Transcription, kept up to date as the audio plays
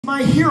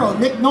My hero.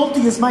 Nick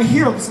Nolte is my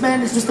hero. This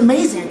man is just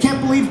amazing. I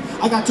can't believe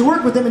I got to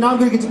work with him and now I'm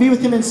going to get to be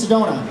with him in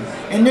Sedona.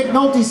 And Nick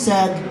Nolte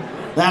said,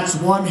 that's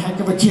one heck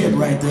of a kid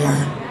right there.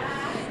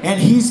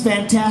 And he's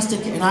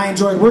fantastic and I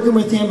enjoyed working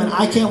with him and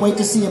I can't wait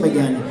to see him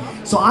again.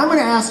 So I'm going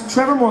to ask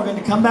Trevor Morgan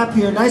to come back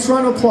here. Nice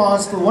round of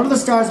applause for one of the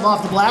stars of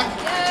Off the Black.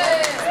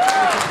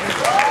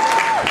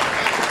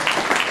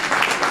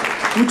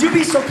 Would you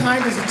be so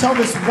kind as to tell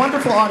this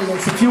wonderful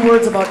audience a few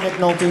words about Nick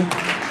Nolte?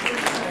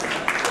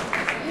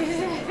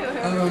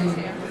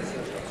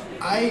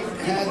 I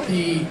had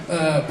the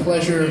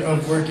pleasure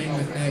of working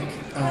with Nick,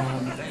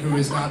 who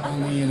is not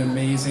only an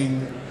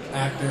amazing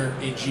actor,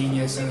 a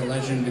genius, and a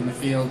legend in the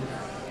field,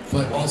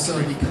 but also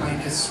the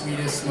kindest,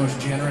 sweetest, most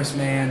generous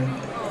man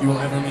you will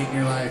ever meet in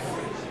your life.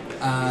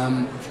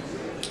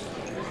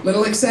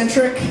 Little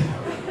eccentric,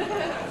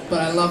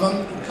 but I love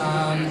him,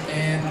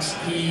 and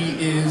he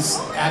is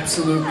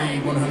absolutely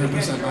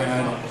 100% my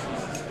idol.